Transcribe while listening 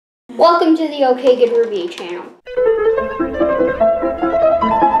Welcome to the OK Good Review channel.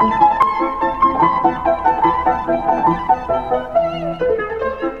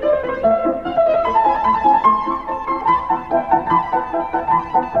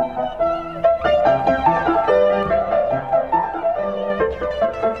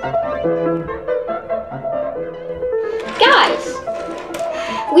 Guys,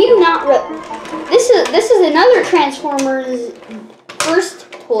 we've not this is another Transformers first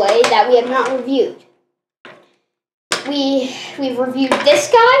toy that we have not reviewed. We've reviewed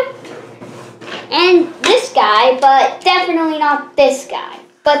this guy and this guy, but definitely not this guy.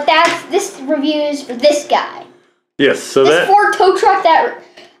 But this review is for this guy. Yes, so this Ford tow truck that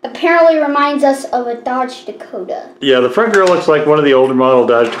apparently reminds us of a Dodge Dakota. Yeah, the front grille looks like one of the older model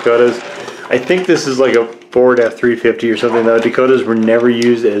Dodge Dakotas. I think this is like a Ford F-350 or something. The Dakotas were never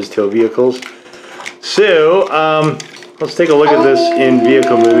used as tow vehicles. So, let's take a look at this in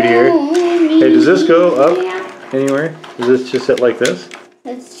vehicle mood here. Hey, does this go up anywhere? Does this just sit like this?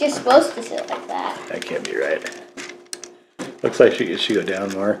 It's just supposed to sit like that. That can't be right. Looks like it should go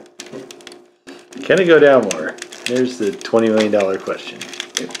down more. Can it go down more? There's the $20 million question.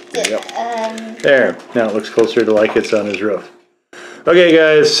 There you go. There. Now it looks closer to like it's on his roof. Okay,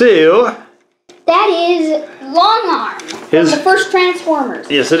 guys, so that is Longarm from the first Transformers.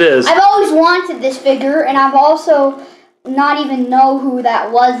 Yes, it is. I've always wanted this figure, and I've also not even know who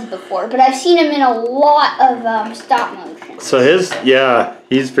that was before, but I've seen him in a lot of stop motion. So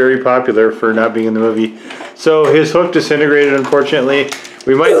he's very popular for not being in the movie. So his hook disintegrated, unfortunately.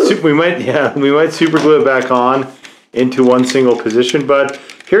 We might super glue it back on into one single position, but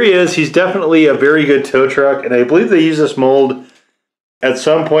here he is. He's definitely a very good tow truck, and I believe they use this mold at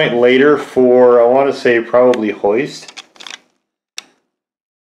some point later for, I want to say, probably hoist.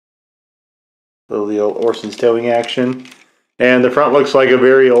 The old Orson's towing action. And the front looks like a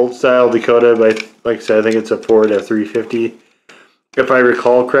very old style Dakota, but like I said, I think it's a Ford F-350, if I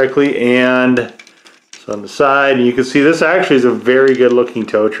recall correctly. And it's on the side, and you can see this actually is a very good looking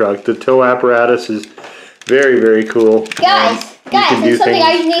tow truck. The tow apparatus is very, very cool. Guys, there's something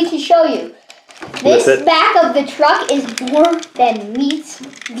I need to show you. This back of the truck is more than meets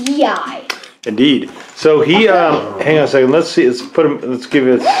the eye. Indeed. So he, hang on a second. Let's see. Let's give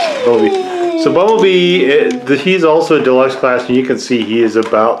it Bumblebee. So Bumblebee, he's also a deluxe class, and you can see he is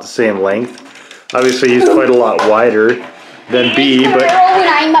about the same length. Obviously, he's quite a lot wider than B, but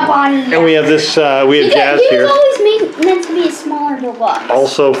and we have this. We have Jazz here. He was always meant to be a smaller deluxe.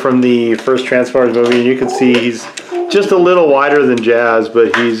 Also from the first Transformers movie, and you can see he's just a little wider than Jazz,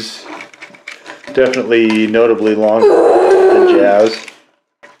 but he's definitely notably longer than Jazz.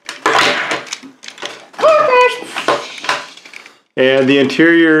 And the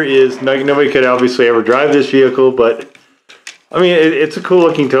interior is, nobody could obviously ever drive this vehicle, but I mean, it's a cool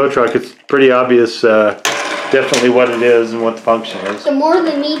looking tow truck. It's pretty obvious definitely what it is and what the function is. The more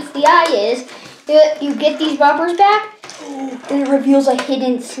than meets the eye is, you get these bumpers back, and it reveals a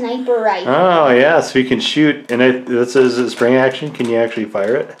hidden sniper rifle. Oh yeah, so you can shoot, and this is a spring action. Can you actually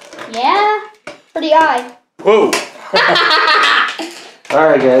fire it? Yeah, for the eye. Whoa!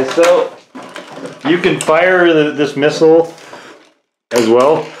 Alright guys, so you can fire this missile as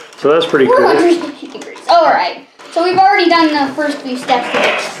well, so that's pretty cool. Alright, so we've already done the first few steps of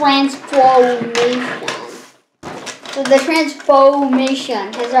the transformation. So the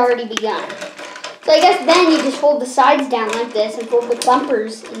transformation has already begun. So I guess then you just fold the sides down like this and fold the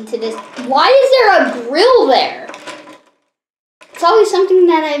bumpers into this. Why is there a grill there? It's always something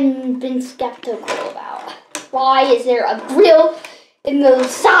that I've been skeptical about. Why is there a grill in the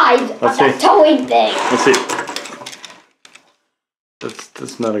sides of the towing thing? Let's see.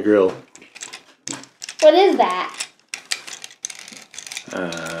 That's not a grill. What is that?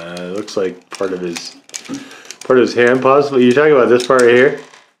 It looks like part of his hand, possibly. You're talking about this part right here?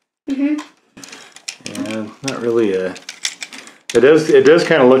 Yeah, not really a. It does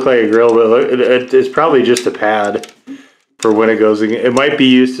kind of look like a grill, but it's probably just a pad for when it goes. It might be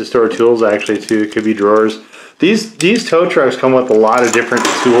used to store tools actually too. It could be drawers. These tow trucks come with a lot of different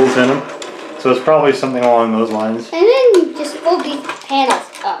tools in them, so it's probably something along those lines. And then you just fold these panels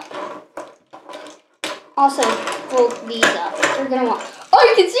up. Also fold these up. You're gonna want. Oh,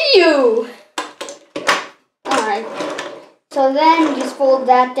 I can see you. All right. So then just fold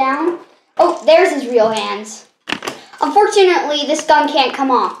that down. Oh, there's his real hands. Unfortunately, this gun can't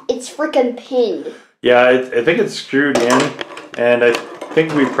come off. It's freaking pinned. Yeah, I think it's screwed in, and I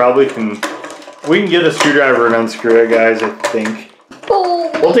think we probably can. We can get a screwdriver and unscrew it, guys. I think.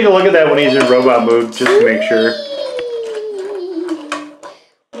 Oh. We'll take a look at that when he's in robot mode, just to make sure.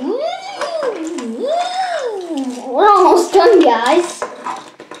 We're almost done, guys.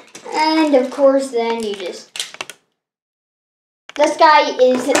 And of course, then you just. This guy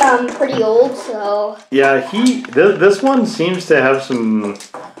is pretty old, so. Yeah, this one seems to have a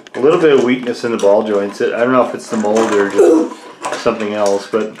little bit of weakness in the ball joints. I don't know if it's the mold or just something else,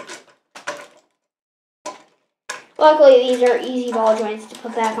 but. Luckily, these are easy ball joints to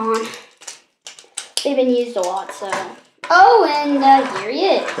put back on. They've been used a lot, so. Oh, and here he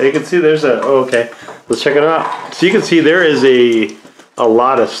is. You can see there's okay. Let's check it out. So you can see there is a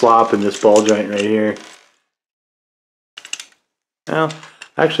lot of slop in this ball joint right here. Well,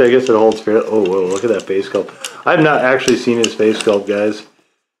 actually, I guess it holds fairly. Oh, whoa, look at that face sculpt. I've not actually seen his face sculpt, guys,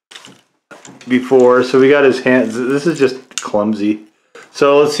 before. So we got his hands. This is just clumsy.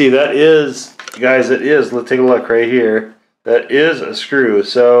 So let's see. That is, guys, it is. Let's take a look right here. That is a screw.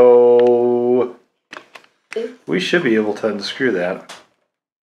 So we should be able to unscrew that.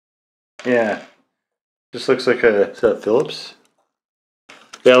 Yeah. Just looks like is that Phillips?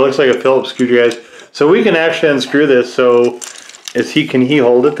 Yeah, it looks like a Phillips screw, guys. So we can actually unscrew this. So can he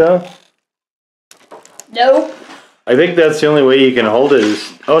hold it though? No. I think that's the only way you can hold it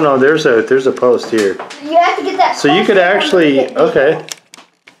is. Oh no, there's a post here. You have to get that. So you could actually. Okay.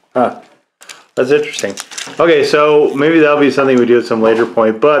 Huh. That's interesting. Okay, so maybe that'll be something we do at some later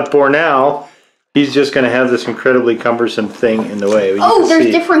point. But for now, he's just going to have this incredibly cumbersome thing in the way. Oh, there's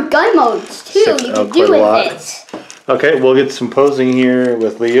different gun modes too. You can do with it. Okay, we'll get some posing here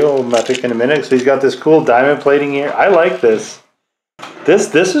with Leo Metric in a minute. So he's got this cool diamond plating here. I like this.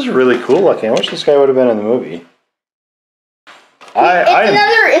 This is really cool looking. I wish this guy would have been in the movie.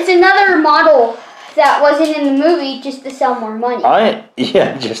 It's another model that wasn't in the movie just to sell more money.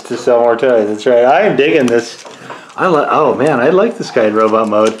 Just to sell more toys. That's right. I am digging this. Oh man, I like this guy in robot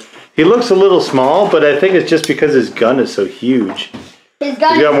mode. He looks a little small, but I think it's just because his gun is so huge. He's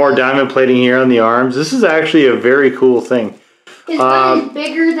got more diamond plating here on the arms. This is actually a very cool thing. His gun is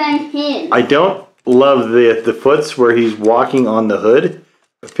bigger than him. I don't love the foots where he's walking on the hood.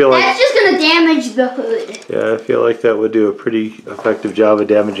 I feel like that's just gonna damage the hood. Yeah, I feel like that would do a pretty effective job of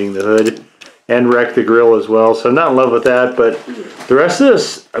damaging the hood and wreck the grill as well. So I'm not in love with that, but the rest of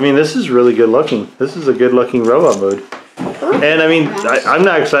this, I mean, this is really good looking. This is a good looking robot mode. And I mean, I'm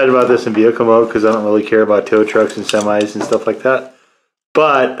not excited about this in vehicle mode because I don't really care about tow trucks and semis and stuff like that.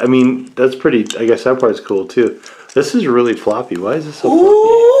 But I mean, that's pretty. I guess that part's cool too. This is really floppy. Why is this so floppy?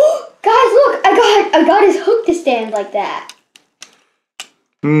 Guys, look! I got his hook to stand like that.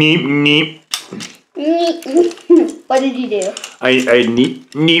 Neep neep. What did you do? I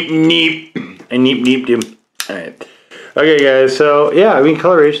neep neep. I neeped him. All right. Okay, guys. So yeah, I mean,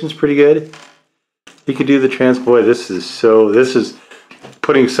 coloration's pretty good. You could do the boy. This is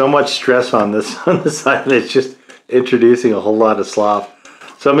putting so much stress on this on the side. It's just introducing a whole lot of slop.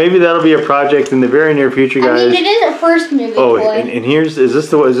 So maybe that'll be a project in the very near future, guys. I mean, it is a first movie. Oh, and here's is this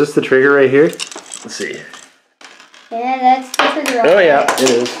the trigger right here? Let's see. Yeah, that's the trigger. Oh yeah, it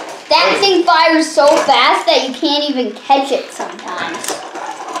is. That thing fires so fast that you can't even catch it sometimes.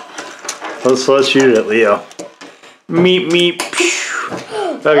 Let's shoot it at Leo. Meep meep.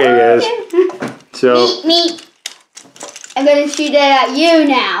 Okay, guys. So. Meep. I'm gonna shoot it at you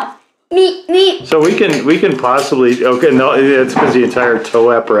now. Meep. So we can possibly no, it's because the entire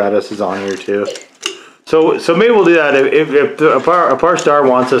tow apparatus is on here too. So maybe we'll do that if a par star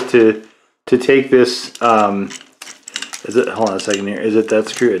wants us to take this. Is it? Hold on a second here. Is it that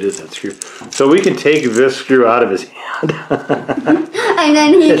screw? It is that screw. So we can take this screw out of his hand. And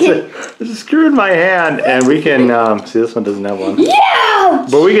then there's a screw in my hand, and we can see this one doesn't have one. Yeah.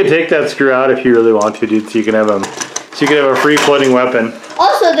 But we can take that screw out if you really want to, dude. So you can have a free floating weapon.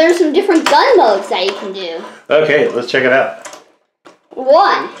 Also, there's some different gun modes that you can do. Okay, let's check it out.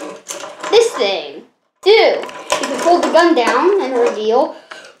 1, this thing. 2, you can hold the gun down and reveal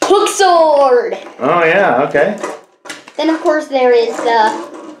hook sword. Oh yeah, okay. Then of course there is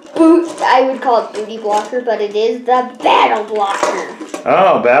the I would call it booty blocker, but it is the battle blocker.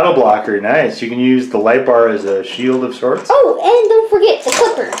 Oh, battle blocker, nice. You can use the light bar as a shield of sorts. Oh, and don't forget the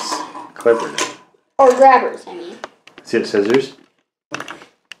clippers. Clippers. Or grabbers, I mean. See the scissors?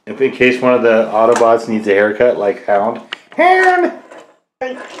 If in case one of the Autobots needs a haircut, like Hound. Hound!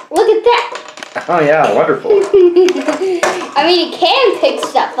 Look at that! Oh yeah, wonderful. I mean, it can pick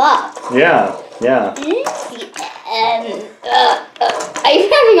stuff up. Yeah. I'm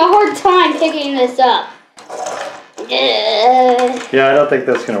having a hard time picking this up. Yeah, I don't think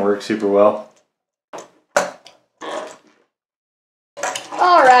that's going to work super well.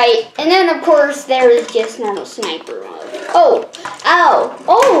 Alright, and then of course there is just normal sniper mode.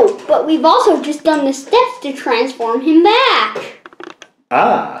 Oh, but we've also just done the steps to transform him back.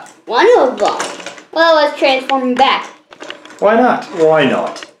 Ah. One of them. Well, let's transform him back. Why not? Why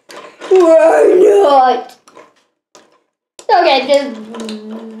not? Why not? Okay, just...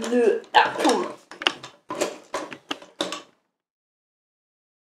 Oh, come on.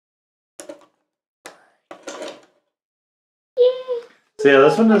 So yeah,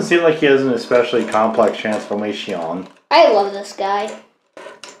 this one doesn't seem like he has an especially complex transformation. I love this guy.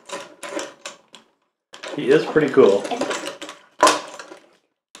 He is pretty cool.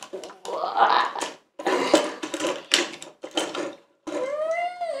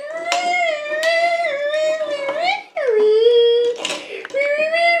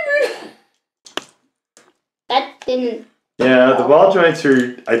 That didn't... Yeah, the ball joints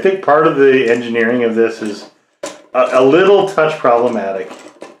are, I think part of the engineering of this is a little touch problematic.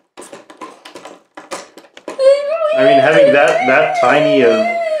 I mean, having that tiny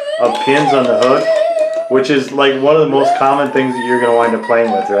of pins on the hook, which is like one of the most common things that you're going to wind up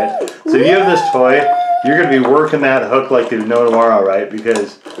playing with, right? So if you have this toy, you're going to be working that hook like there's no tomorrow, right?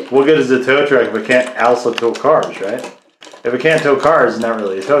 Because what good is a tow truck if it can't also tow cars, right? If it can't tow cars, it's not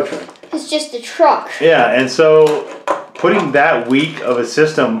really a tow truck. It's just a truck. Yeah, and so putting that weak of a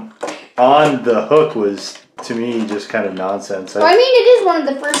system on the hook was, to me, just kind of nonsense. Well, I mean, it is one of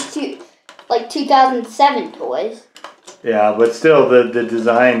the first 2007 toys. Yeah, but still, the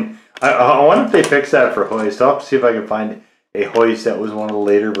design... I wonder if they fixed that for hoist. I'll have to see if I can find a hoist that was one of the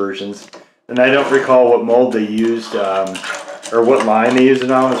later versions. And I don't recall what mold they used, or what line they used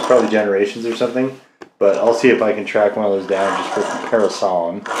it on. It's probably Generations or something. But I'll see if I can track one of those down just for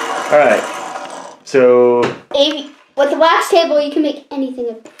comparison. Alright, so... With the wax table, you can make anything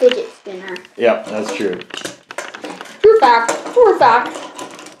a fidget spinner. Yep, that's true. True fact. True fact.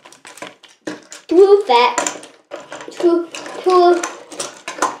 True fact. True.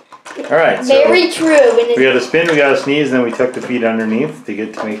 Alright, so very true. And we got a spin, we got a sneeze, and then we tuck the feet underneath to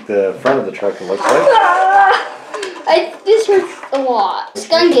get to make the front of the truck, it looks like. This hurts a lot. This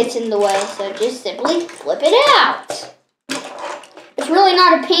gun gets in the way, so just simply flip it out. It's really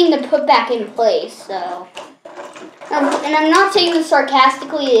not a pain to put back in place, so... And I'm not saying this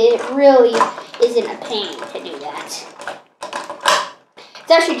sarcastically, it really isn't a pain to do that.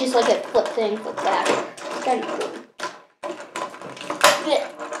 It's actually just like a flip thing, flip back. It's kind of cool.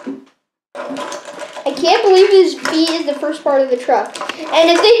 I can't believe this feet is the first part of the truck. And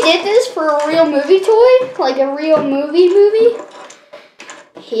if they did this for a real movie toy, like a real movie,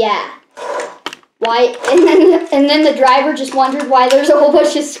 yeah. Why? And then the driver just wondered why there's a whole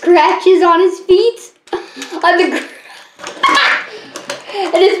bunch of scratches on his feet. On the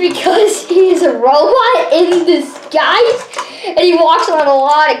and it's because he is a robot in disguise, and he walks on a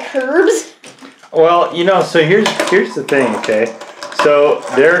lot of curbs. Well, you know, so here's the thing, okay? So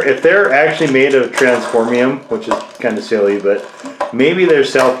if they're actually made of transformium, which is kind of silly, but maybe they're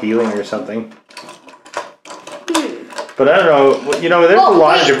self-healing or something. But I don't know. You know, there's a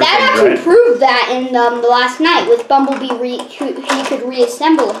lot of different things, that actually proved that in the last night with Bumblebee. He could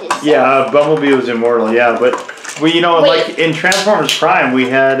reassemble himself. Yeah, Bumblebee was immortal. Yeah, but you know, like in Transformers Prime, we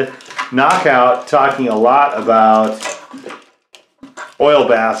had Knockout talking a lot about oil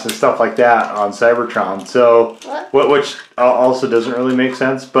baths and stuff like that on Cybertron. So, which also doesn't really make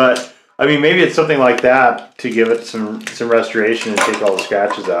sense. But I mean, maybe it's something like that to give it some restoration and take all the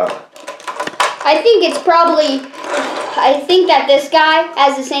scratches out. I think it's probably. I think that this guy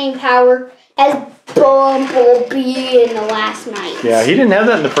has the same power as Bumblebee in the last night. Yeah, he didn't have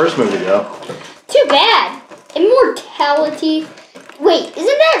that in the first movie, though. Too bad. Immortality. Wait, isn't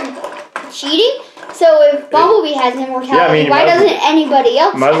that cheating? So if Bumblebee has immortality, yeah, I mean, why doesn't anybody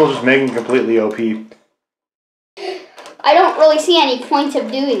else? Might as well just make him completely OP. I don't really see any point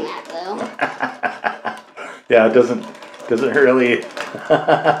of doing that, though. Yeah, it doesn't really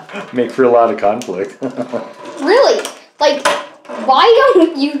make for a lot of conflict. Really? Like, why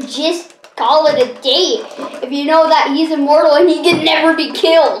don't you just call it a day if you know that he's immortal and he can never be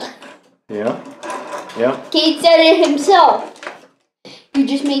killed? Yeah. Yeah. Kate said it himself. You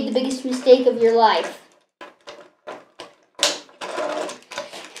just made the biggest mistake of your life.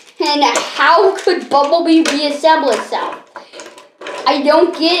 And how could Bumblebee reassemble itself? I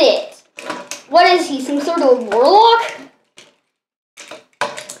don't get it. What is he, some sort of warlock?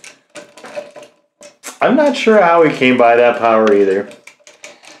 I'm not sure how he came by that power either.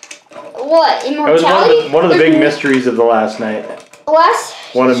 What, immortality? That was one of the big mysteries of the last night.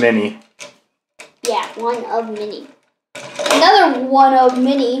 One of many. Yeah, one of many. Another one of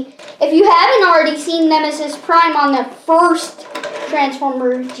many. If you haven't already seen Nemesis Prime on the first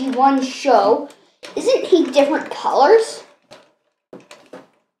Transformers G1 show, isn't he different colors?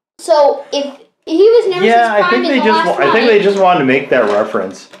 So if he was Nemesis Prime in the last night, I think they just wanted to make that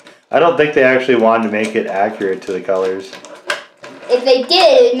reference. I don't think they actually wanted to make it accurate to the colors. if they did,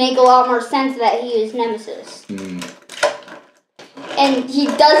 it would make a lot more sense that he is Nemesis. And he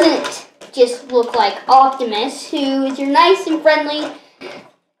doesn't just look like Optimus, who is your nice and friendly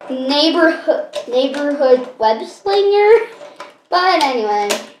neighborhood web slinger. But anyway.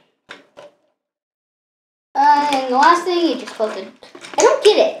 And the last thing, he just closed it. I don't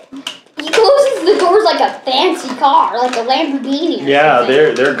get it. He closes the doors like a fancy car, like a Lamborghini. Yeah,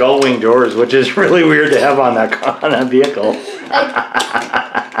 they're gull-wing doors, which is really weird to have on that vehicle.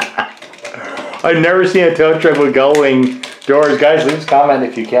 I've never seen a tow truck with gull-wing doors. Guys, leave a comment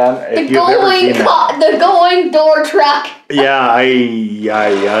if you can. The gull-wing door truck. Yeah,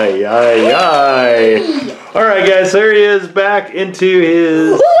 All right, guys, there he is, back into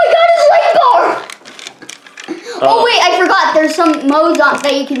his... Oh my God, his light bar! Oh wait, I forgot. There's some modes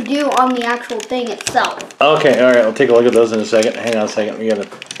that you can do on the actual thing itself. Okay, all right. I'll take a look at those in a second. Hang on a second. We gotta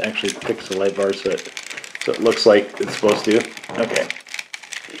actually fix the light bar so it looks like it's supposed to. Okay.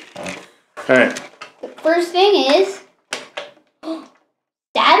 All right. The first thing is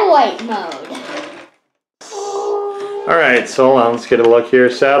satellite mode. All right. So hold on. Let's get a look here.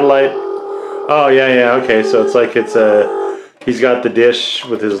 Satellite. Oh yeah. Okay. So it's like he's got the dish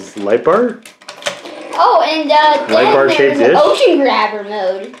with his light bar. Oh, and then there's an ocean grabber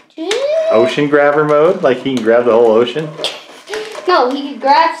mode. Ocean grabber mode? Like he can grab the whole ocean? No, he can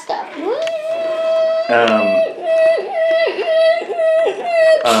grab stuff.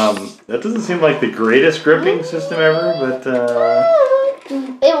 That doesn't seem like the greatest gripping system ever, but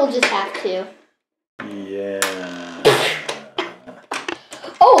it will just have to. Yeah.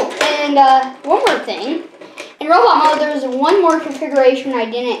 Oh, and one more thing. In robot mode, there's one more configuration I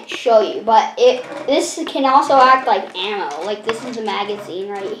didn't show you, but this can also act like ammo. Like this is a magazine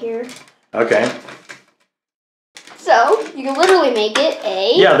right here. Okay. So you can literally make it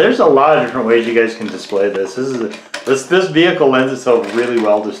a. Yeah, there's a lot of different ways you guys can display this. This vehicle lends itself really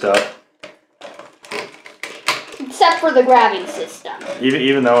well to stuff. Except for the grabbing system.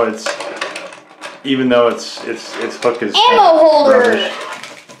 Even though its hook is ammo holder. Rubbish.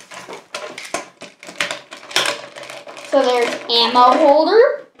 So there's ammo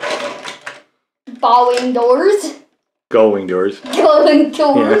holder, ball-wing doors. Gull-wing doors. Gull-wing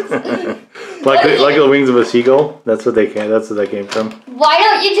doors. Yeah. like the wings of a seagull. That's what they came from. Why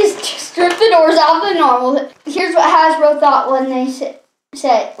don't you just strip the doors off the normal? Here's what Hasbro thought when they said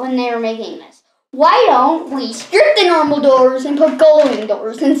when they were making this. Why don't we strip the normal doors and put gull-wing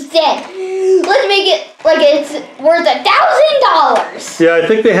doors instead? Let's make it like it's worth $1,000. Yeah, I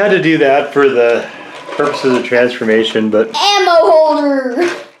think they had to do that for the purposes of transformation, but ammo holder.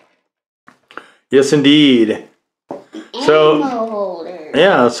 Yes, indeed. Ammo holder.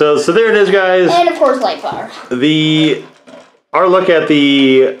 Yeah, so there it is, guys. And of course, light bar. Our look at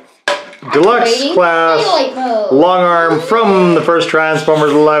the Deluxe class Longarm from the first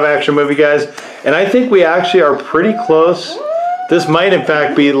Transformers live action movie, guys. And I think we actually are pretty close. This might in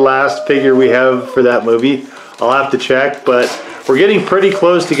fact be the last figure we have for that movie. I'll have to check, but we're getting pretty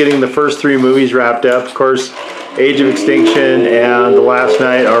close to getting the first 3 movies wrapped up. Of course, Age of Extinction and The Last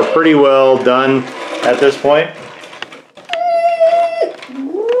Night are pretty well done at this point.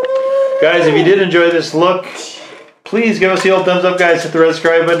 Guys, if you did enjoy this look, please give us the old thumbs up, guys. Hit the red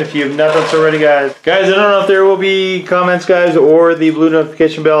subscribe button if you have not done so already, guys. Guys, I don't know if there will be comments, guys, or the blue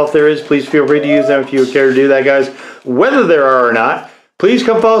notification bell. If there is, please feel free to use them if you would care to do that, guys. Whether there are or not, please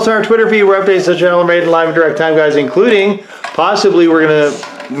come follow us on our Twitter feed where updates to the channel are made in live and direct time, guys, including possibly we're going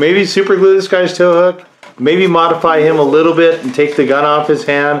to maybe super glue this guy's tow hook, maybe modify him a little bit and take the gun off his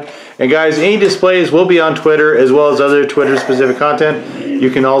hand. And guys, any displays will be on Twitter as well as other Twitter-specific content.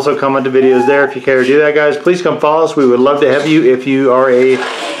 You can also comment to videos there if you care to do that, guys. Please come follow us. We would love to have you if you are a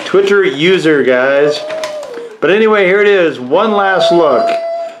Twitter user, guys. But anyway, here it is. One last look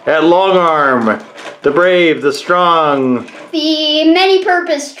at Longarm, the brave, the strong, the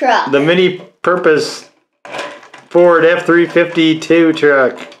many-purpose truck. The many-purpose Ford F-350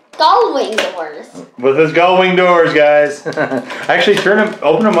 truck. Gull-wing doors. With his gull-wing doors, guys. Actually,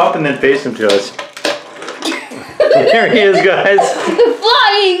 open them up and then face them to us. There he is, guys.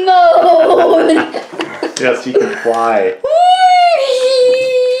 Flying mode. Yes, you can fly.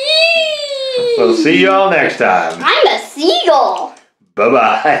 We'll see you all next time. I'm a seagull.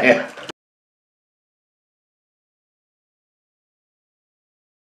 Bye-bye.